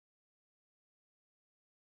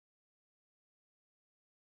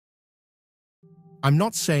I'm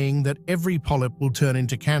not saying that every polyp will turn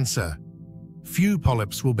into cancer. Few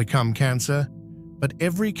polyps will become cancer, but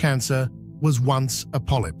every cancer was once a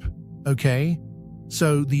polyp, okay?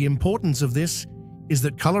 So the importance of this is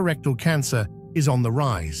that colorectal cancer is on the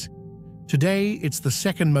rise. Today, it's the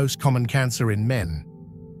second most common cancer in men,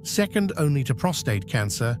 second only to prostate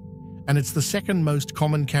cancer, and it's the second most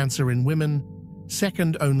common cancer in women,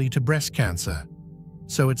 second only to breast cancer.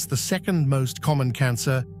 So it's the second most common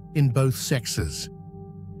cancer in both sexes.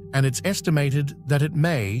 And it's estimated that it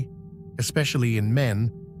may, especially in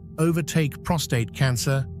men, overtake prostate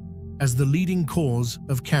cancer as the leading cause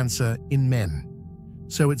of cancer in men.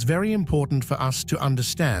 So it's very important for us to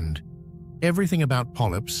understand everything about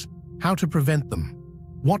polyps, how to prevent them,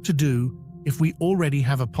 what to do if we already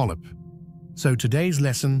have a polyp. So today's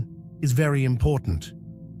lesson is very important.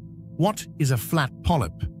 What is a flat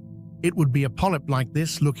polyp? It would be a polyp like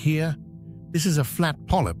this, look here. This is a flat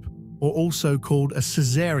polyp, or also called a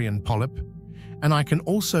Caesarean polyp, and I can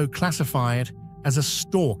also classify it as a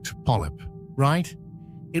stalked polyp, right?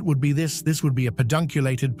 It would be this would be a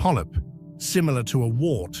pedunculated polyp, similar to a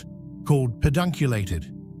wart, called pedunculated.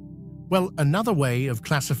 Well, another way of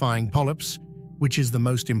classifying polyps, which is the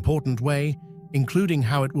most important way, including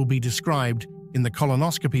how it will be described in the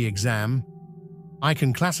colonoscopy exam, I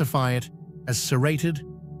can classify it as serrated,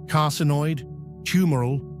 carcinoid,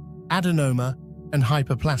 tumoral, adenoma, and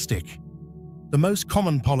hyperplastic. The most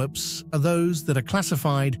common polyps are those that are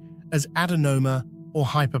classified as adenoma or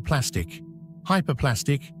hyperplastic.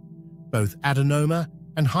 Hyperplastic, both adenoma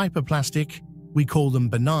and hyperplastic, we call them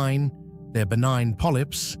benign. They're benign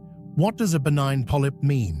polyps. What does a benign polyp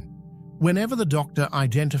mean? Whenever the doctor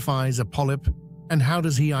identifies a polyp, and how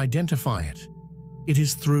does he identify it? It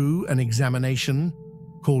is through an examination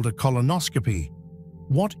called a colonoscopy.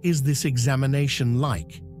 What is this examination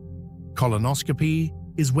like? Colonoscopy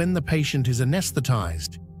is when the patient is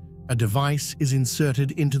anesthetized. A device is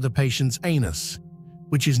inserted into the patient's anus,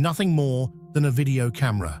 which is nothing more than a video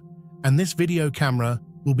camera, and this video camera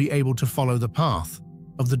will be able to follow the path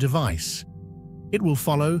of the device. It will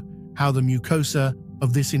follow how the mucosa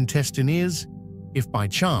of this intestine is, if by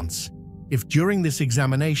chance, if during this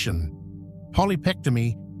examination,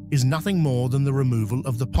 polypectomy is nothing more than the removal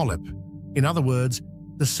of the polyp. In other words,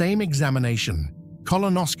 the same examination,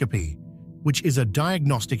 colonoscopy, which is a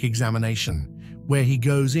diagnostic examination where he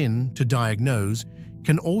goes in to diagnose,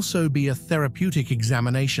 can also be a therapeutic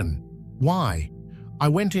examination. Why? I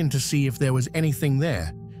went in to see if there was anything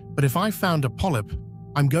there, but if I found a polyp,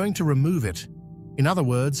 I'm going to remove it. In other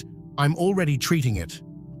words, I'm already treating it.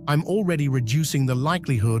 I'm already reducing the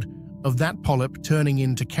likelihood of that polyp turning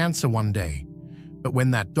into cancer one day. But when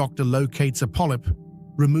that doctor locates a polyp,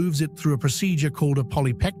 removes it through a procedure called a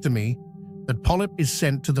polypectomy, that polyp is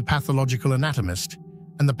sent to the pathological anatomist,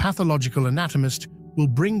 and the pathological anatomist will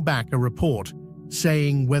bring back a report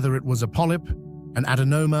saying whether it was a polyp, an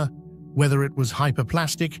adenoma, whether it was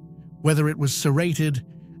hyperplastic, whether it was serrated,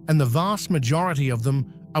 and the vast majority of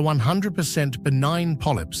them are 100% benign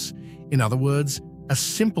polyps. In other words, a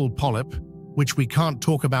simple polyp, which we can't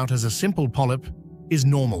talk about as a simple polyp, is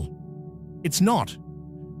normal. It's not.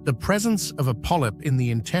 The presence of a polyp in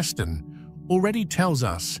the intestine already tells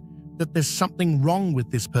us that there's something wrong with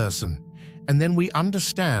this person, and then we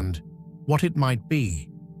understand what it might be,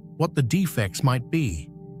 what the defects might be.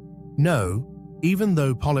 No, even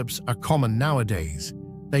though polyps are common nowadays,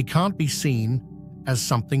 they can't be seen as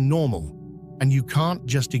something normal, and you can't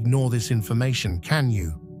just ignore this information, can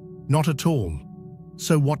you? Not at all.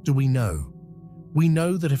 So what do we know? We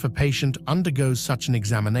know that if a patient undergoes such an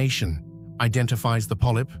examination, identifies the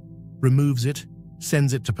polyp, removes it,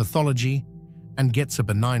 sends it to pathology, and gets a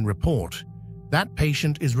benign report, that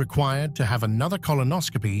patient is required to have another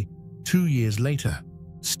colonoscopy 2 years later.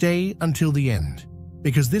 Stay until the end,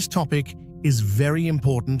 because this topic is very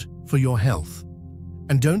important for your health.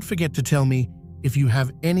 And don't forget to tell me if you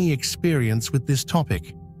have any experience with this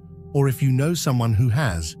topic, or if you know someone who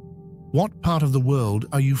has. What part of the world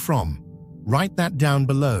are you from? Write that down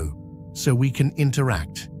below so we can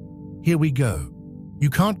interact. Here we go. You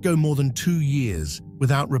can't go more than 2 years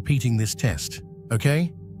without repeating this test,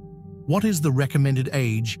 okay? What is the recommended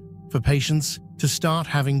age for patients to start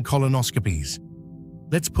having colonoscopies?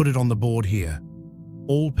 Let's put it on the board here.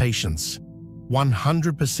 All patients,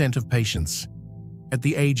 100% of patients, at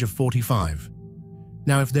the age of 45.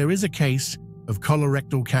 Now, if there is a case of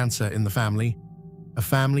colorectal cancer in the family, a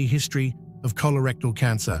family history of colorectal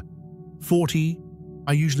cancer, 40,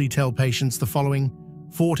 I usually tell patients the following: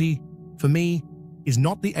 40, for me, is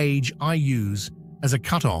not the age I use as a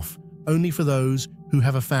cutoff only for those who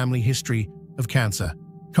have a family history of cancer,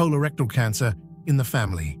 colorectal cancer in the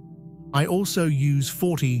family. I also use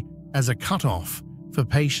 40 as a cutoff for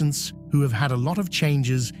patients who have had a lot of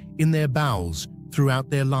changes in their bowels throughout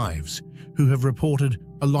their lives, who have reported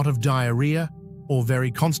a lot of diarrhea or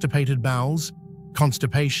very constipated bowels,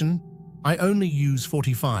 constipation. I only use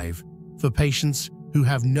 45 for patients who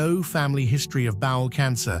have no family history of bowel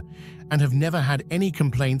cancer and have never had any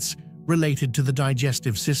complaints related to the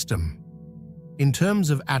digestive system. In terms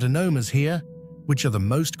of adenomas here, which are the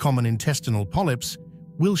most common intestinal polyps,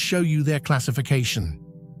 we'll show you their classification.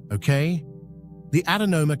 Okay? The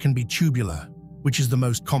adenoma can be tubular, which is the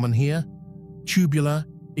most common here. Tubular,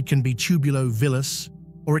 it can be tubulovillous,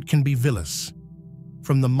 or it can be villous.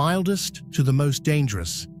 From the mildest to the most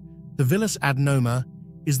dangerous, the villous adenoma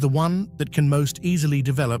is the one that can most easily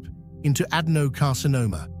develop into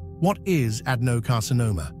adenocarcinoma. What is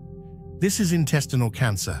adenocarcinoma? This is intestinal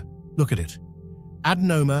cancer. Look at it.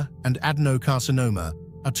 Adenoma and adenocarcinoma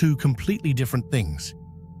are two completely different things.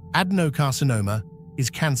 Adenocarcinoma is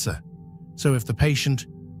cancer. So if the patient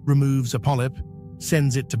removes a polyp,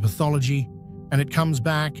 sends it to pathology, and it comes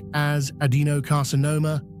back as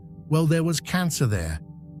adenocarcinoma, well, there was cancer there.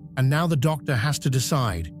 And now the doctor has to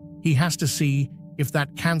decide. He has to see if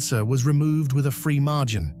that cancer was removed with a free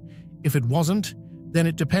margin. If it wasn't, then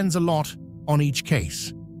it depends a lot on each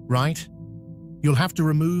case, right? You'll have to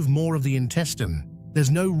remove more of the intestine.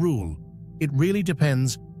 There's no rule. It really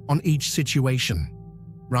depends on each situation,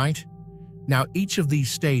 right? Now, each of these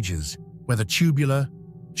stages, whether tubular,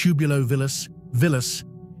 tubulovillous, villous,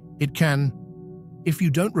 it can, if you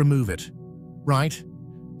don't remove it, right?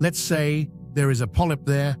 Let's say there is a polyp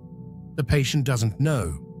there, the patient doesn't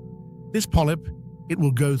know. This polyp, it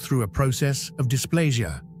will go through a process of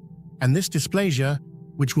dysplasia. And this dysplasia,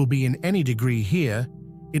 which will be in any degree here,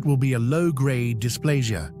 it will be a low-grade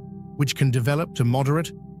dysplasia, which can develop to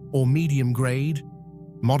moderate or medium grade,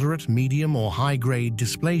 moderate, medium, or high-grade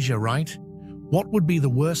dysplasia, right? What would be the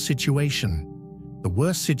worst situation? The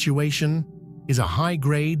worst situation is a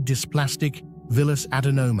high-grade dysplastic villous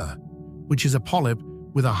adenoma, which is a polyp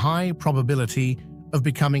with a high probability of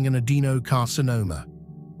becoming an adenocarcinoma,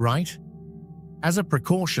 right? As a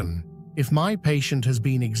precaution, if my patient has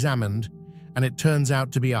been examined and it turns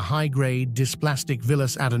out to be a high-grade dysplastic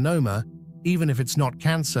villous adenoma, even if it's not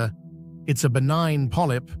cancer, it's a benign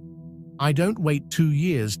polyp, I don't wait 2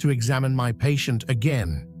 years to examine my patient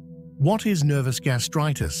again. What is nervous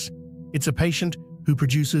gastritis? It's a patient who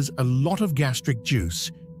produces a lot of gastric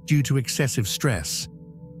juice due to excessive stress.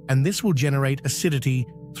 And this will generate acidity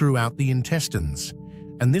throughout the intestines.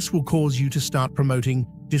 And this will cause you to start promoting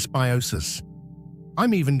dysbiosis.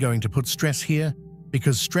 I'm even going to put stress here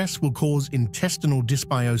because stress will cause intestinal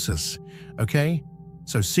dysbiosis, okay?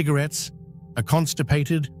 So cigarettes, a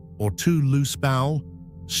constipated or too loose bowel,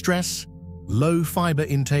 stress, low fiber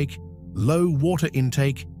intake, low water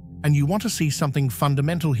intake, and you want to see something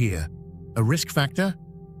fundamental here. A risk factor?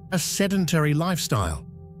 A sedentary lifestyle.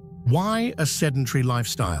 Why a sedentary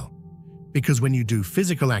lifestyle? Because when you do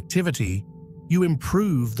physical activity, you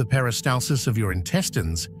improve the peristalsis of your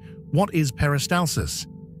intestines. What is peristalsis?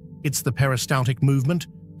 It's the peristaltic movement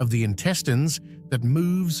of the intestines that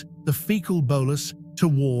moves the fecal bolus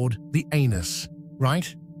toward the anus,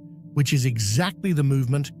 right? Which is exactly the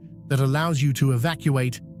movement that allows you to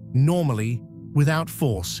evacuate normally without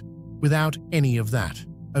force, without any of that,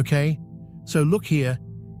 okay? So look here,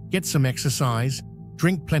 get some exercise,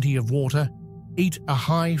 drink plenty of water, eat a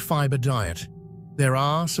high-fiber diet. There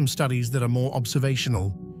are some studies that are more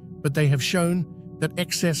observational, but they have shown that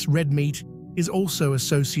excess red meat is also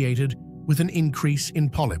associated with an increase in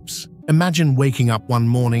polyps. Imagine waking up one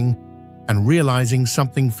morning and realizing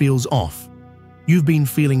something feels off. You've been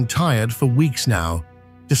feeling tired for weeks now,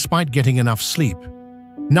 despite getting enough sleep.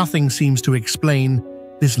 Nothing seems to explain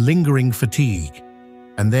this lingering fatigue.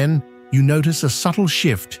 And then you notice a subtle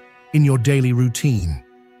shift in your daily routine.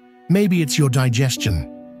 Maybe it's your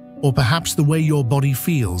digestion, or perhaps the way your body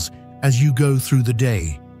feels as you go through the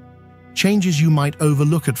day. Changes you might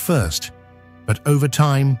overlook at first, but over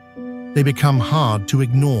time, they become hard to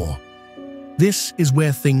ignore. This is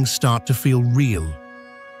where things start to feel real,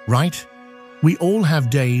 right? We all have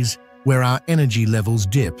days where our energy levels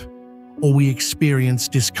dip, or we experience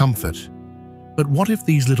discomfort. But what if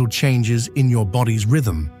these little changes in your body's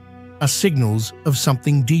rhythm are signals of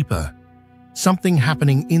something deeper, something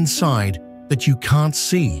happening inside that you can't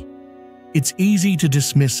see? It's easy to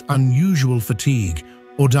dismiss unusual fatigue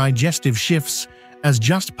or digestive shifts as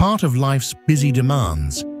just part of life's busy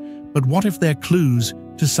demands. But what if they're clues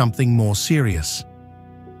to something more serious?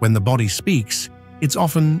 When the body speaks, it's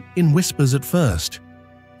often in whispers at first.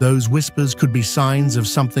 Those whispers could be signs of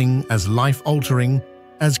something as life-altering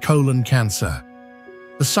as colon cancer.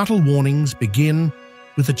 The subtle warnings begin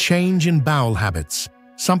with a change in bowel habits,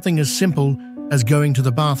 something as simple as going to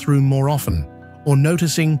the bathroom more often or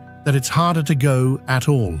noticing that it's harder to go at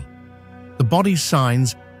all. The body's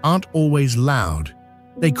signs aren't always loud.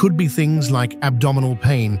 They could be things like abdominal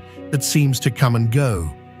pain that seems to come and go,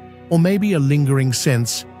 or maybe a lingering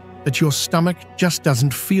sense that your stomach just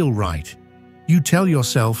doesn't feel right. You tell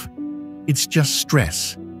yourself, it's just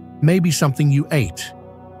stress, maybe something you ate,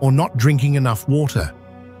 or not drinking enough water.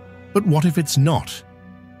 But what if it's not?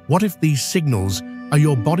 What if these signals are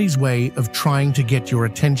your body's way of trying to get your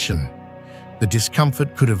attention? The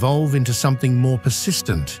discomfort could evolve into something more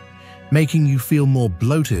persistent, making you feel more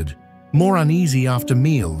bloated, more uneasy after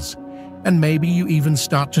meals, and maybe you even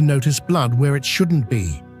start to notice blood where it shouldn't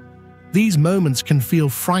be. These moments can feel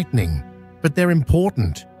frightening, but they're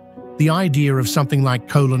important. The idea of something like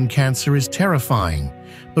colon cancer is terrifying,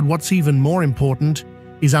 but what's even more important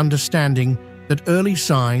is understanding that early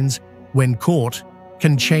signs, when caught,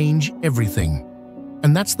 can change everything.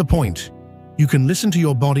 And that's the point. You can listen to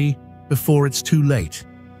your body before it's too late.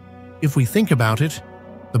 If we think about it,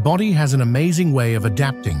 the body has an amazing way of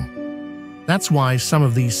adapting. That's why some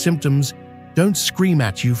of these symptoms don't scream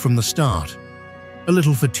at you from the start. A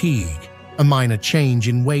little fatigue, a minor change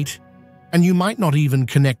in weight, and you might not even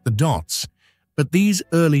connect the dots. But these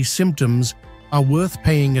early symptoms are worth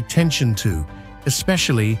paying attention to,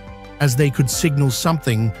 especially as they could signal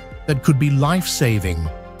something that could be life-saving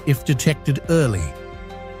if detected early.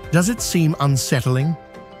 Does it seem unsettling?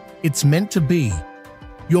 It's meant to be.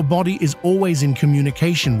 Your body is always in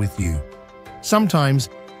communication with you. Sometimes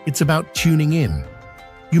it's about tuning in.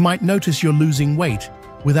 You might notice you're losing weight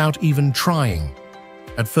without even trying.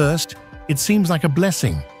 At first, it seems like a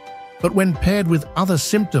blessing, but when paired with other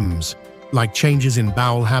symptoms, like changes in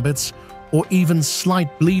bowel habits or even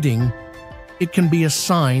slight bleeding, it can be a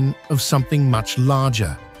sign of something much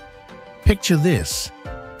larger. Picture this: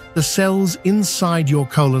 the cells inside your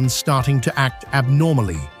colon starting to act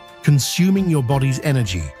abnormally, consuming your body's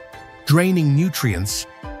energy, draining nutrients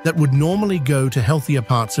that would normally go to healthier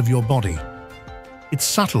parts of your body. It's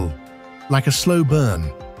subtle, like a slow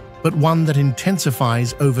burn, but one that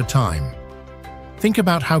intensifies over time. Think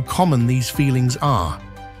about how common these feelings are: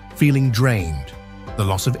 feeling drained, the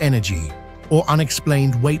loss of energy, or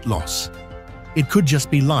unexplained weight loss. It could just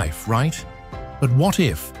be life, right? But what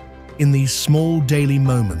if, in these small daily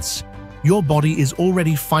moments, your body is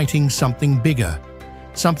already fighting something bigger,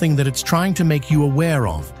 something that it's trying to make you aware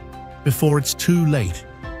of before it's too late?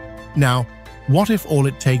 Now, what if all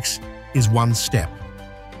it takes is one step,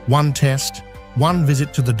 one test, one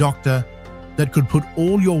visit to the doctor that could put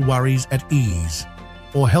all your worries at ease,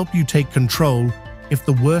 or help you take control if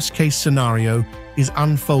the worst-case scenario is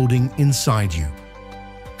unfolding inside you?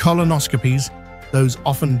 Colonoscopies, those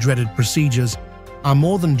often dreaded procedures, are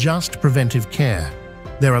more than just preventive care.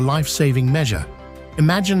 They're a life-saving measure.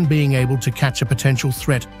 Imagine being able to catch a potential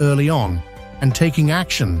threat early on and taking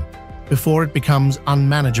action before it becomes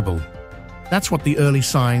unmanageable. That's what the early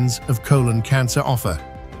signs of colon cancer offer,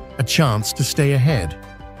 a chance to stay ahead.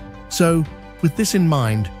 So, with this in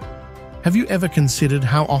mind, have you ever considered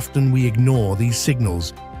how often we ignore these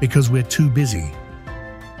signals because we're too busy?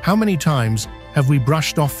 How many times have we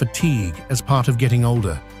brushed off fatigue as part of getting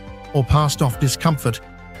older, or passed off discomfort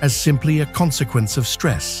as simply a consequence of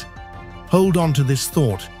stress? Hold on to this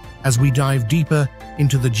thought as we dive deeper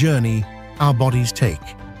into the journey our bodies take.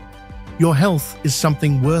 Your health is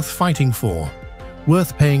something worth fighting for,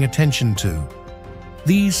 worth paying attention to.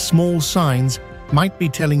 These small signs might be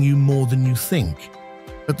telling you more than you think,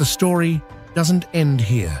 but the story doesn't end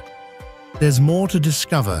here. There's more to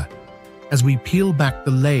discover as we peel back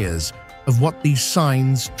the layers of what these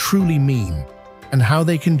signs truly mean and how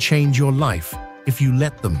they can change your life if you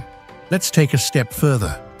let them. Let's take a step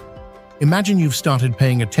further. Imagine you've started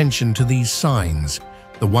paying attention to these signs,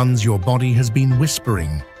 the ones your body has been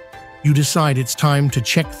whispering. You decide it's time to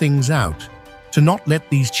check things out, to not let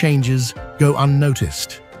these changes go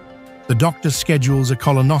unnoticed. The doctor schedules a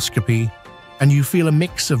colonoscopy, and you feel a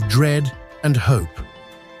mix of dread and hope.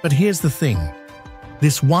 But here's the thing: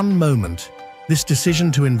 this one moment, this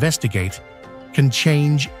decision to investigate, can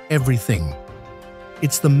change everything.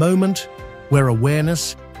 It's the moment where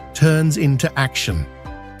awareness turns into action.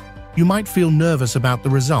 You might feel nervous about the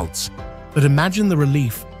results, but imagine the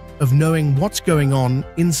relief of knowing what's going on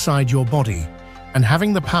inside your body and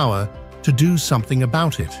having the power to do something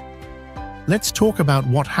about it. Let's talk about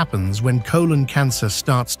what happens when colon cancer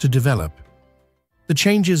starts to develop. The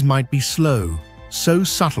changes might be slow, so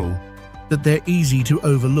subtle that they're easy to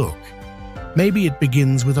overlook. Maybe it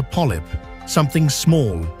begins with a polyp, something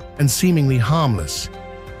small and seemingly harmless.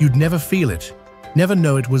 You'd never feel it, never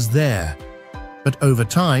know it was there. But over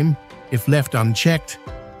time, if left unchecked,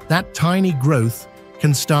 that tiny growth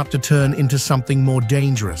can start to turn into something more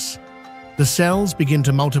dangerous. The cells begin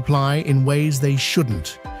to multiply in ways they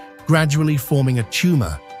shouldn't, gradually forming a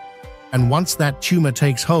tumor. And once that tumor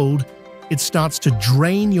takes hold, it starts to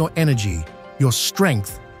drain your energy, your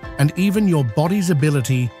strength, and even your body's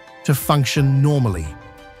ability to function normally.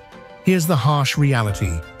 Here's the harsh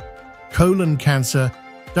reality. Colon cancer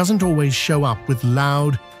doesn't always show up with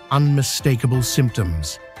loud, unmistakable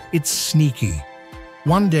symptoms. It's sneaky.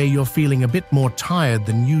 One day you're feeling a bit more tired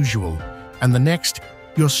than usual, and the next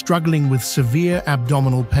you're struggling with severe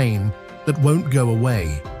abdominal pain that won't go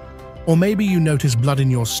away. Or maybe you notice blood in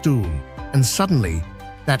your stool, and suddenly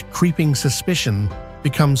that creeping suspicion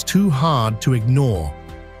becomes too hard to ignore.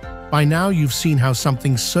 By now you've seen how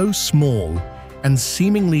something so small and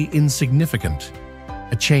seemingly insignificant,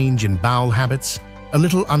 a change in bowel habits, a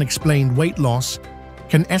little unexplained weight loss,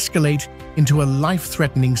 can escalate into a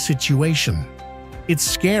life-threatening situation. It's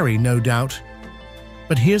scary, no doubt.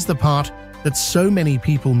 But here's the part that so many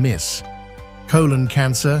people miss. Colon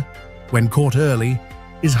cancer, when caught early,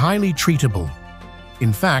 is highly treatable.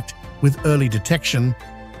 In fact, with early detection,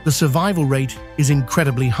 the survival rate is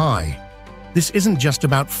incredibly high. This isn't just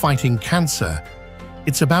about fighting cancer.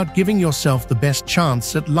 It's about giving yourself the best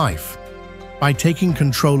chance at life by taking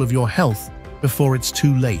control of your health before it's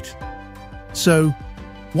too late. So,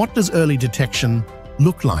 what does early detection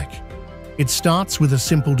look like? It starts with a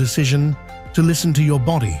simple decision to listen to your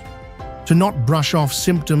body, to not brush off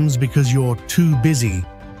symptoms because you're too busy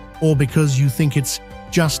or because you think it's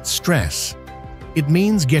just stress. It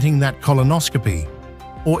means getting that colonoscopy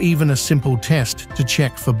or even a simple test to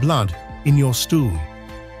check for blood in your stool.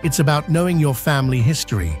 It's about knowing your family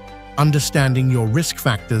history, understanding your risk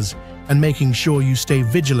factors, and making sure you stay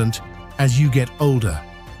vigilant as you get older.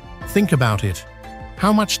 Think about it.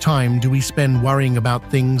 How much time do we spend worrying about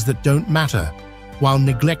things that don't matter while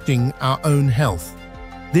neglecting our own health?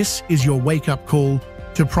 This is your wake-up call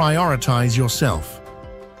to prioritize yourself.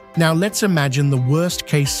 Now let's imagine the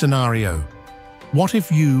worst-case scenario. What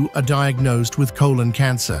if you are diagnosed with colon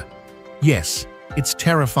cancer? Yes, it's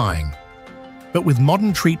terrifying. But with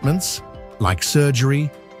modern treatments, like surgery,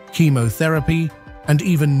 chemotherapy, and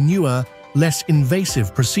even newer, less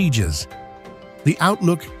invasive procedures, the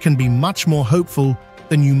outlook can be much more hopeful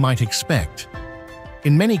than you might expect.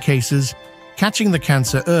 In many cases, catching the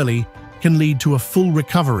cancer early can lead to a full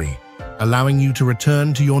recovery, allowing you to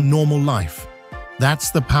return to your normal life.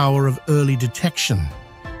 That's the power of early detection.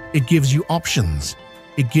 It gives you options,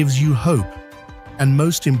 it gives you hope, and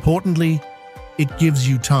most importantly, it gives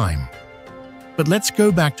you time. But let's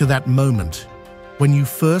go back to that moment when you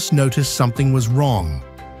first noticed something was wrong.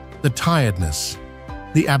 The tiredness,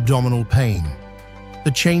 the abdominal pain,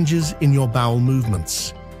 the changes in your bowel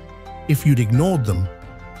movements. If you'd ignored them,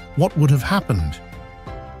 what would have happened?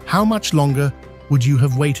 How much longer would you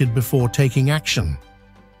have waited before taking action?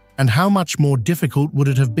 And how much more difficult would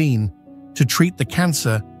it have been to treat the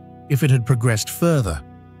cancer if it had progressed further?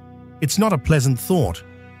 It's not a pleasant thought,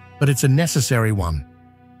 but it's a necessary one.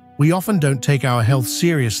 We often don't take our health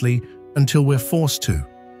seriously until we're forced to.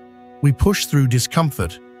 We push through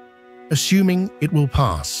discomfort, assuming it will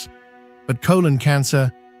pass. But colon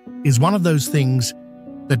cancer is one of those things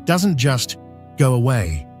that doesn't just go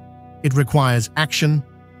away. It requires action,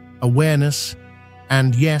 awareness,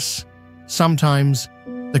 and yes, sometimes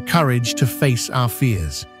the courage to face our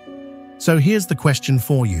fears. So here's the question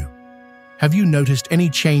for you. Have you noticed any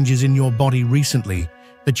changes in your body recently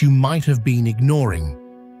that you might have been ignoring?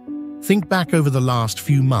 Think back over the last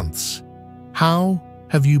few months. How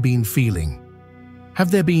have you been feeling? Have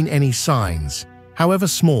there been any signs, however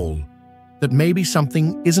small, that maybe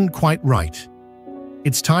something isn't quite right?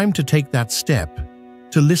 It's time to take that step,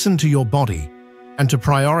 to listen to your body, and to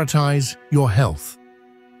prioritize your health.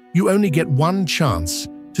 You only get one chance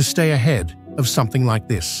to stay ahead of something like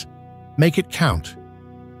this. Make it count.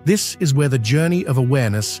 This is where the journey of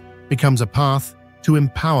awareness becomes a path to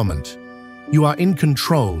empowerment. You are in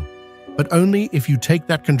control, but only if you take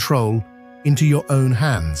that control into your own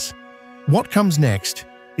hands. What comes next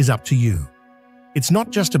is up to you. It's not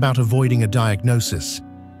just about avoiding a diagnosis.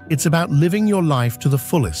 It's about living your life to the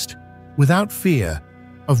fullest, without fear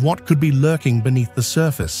of what could be lurking beneath the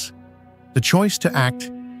surface. The choice to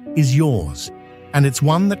act is yours, and it's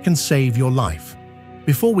one that can save your life.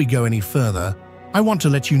 Before we go any further, I want to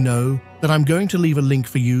let you know that I'm going to leave a link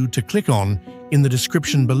for you to click on in the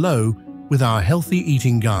description below with our healthy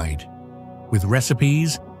eating guide, with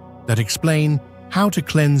recipes that explain how to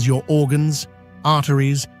cleanse your organs,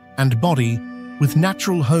 arteries, and body with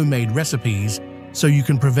natural homemade recipes so you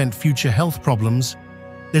can prevent future health problems.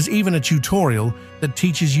 There's even a tutorial that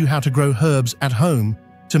teaches you how to grow herbs at home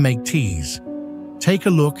to make teas. Take a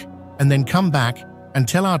look and then come back and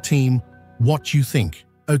tell our team what you think.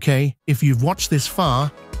 Okay, if you've watched this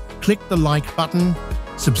far, click the like button,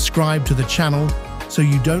 subscribe to the channel so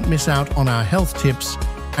you don't miss out on our health tips,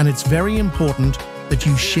 and it's very important that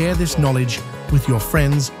you share this knowledge with your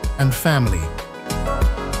friends and family.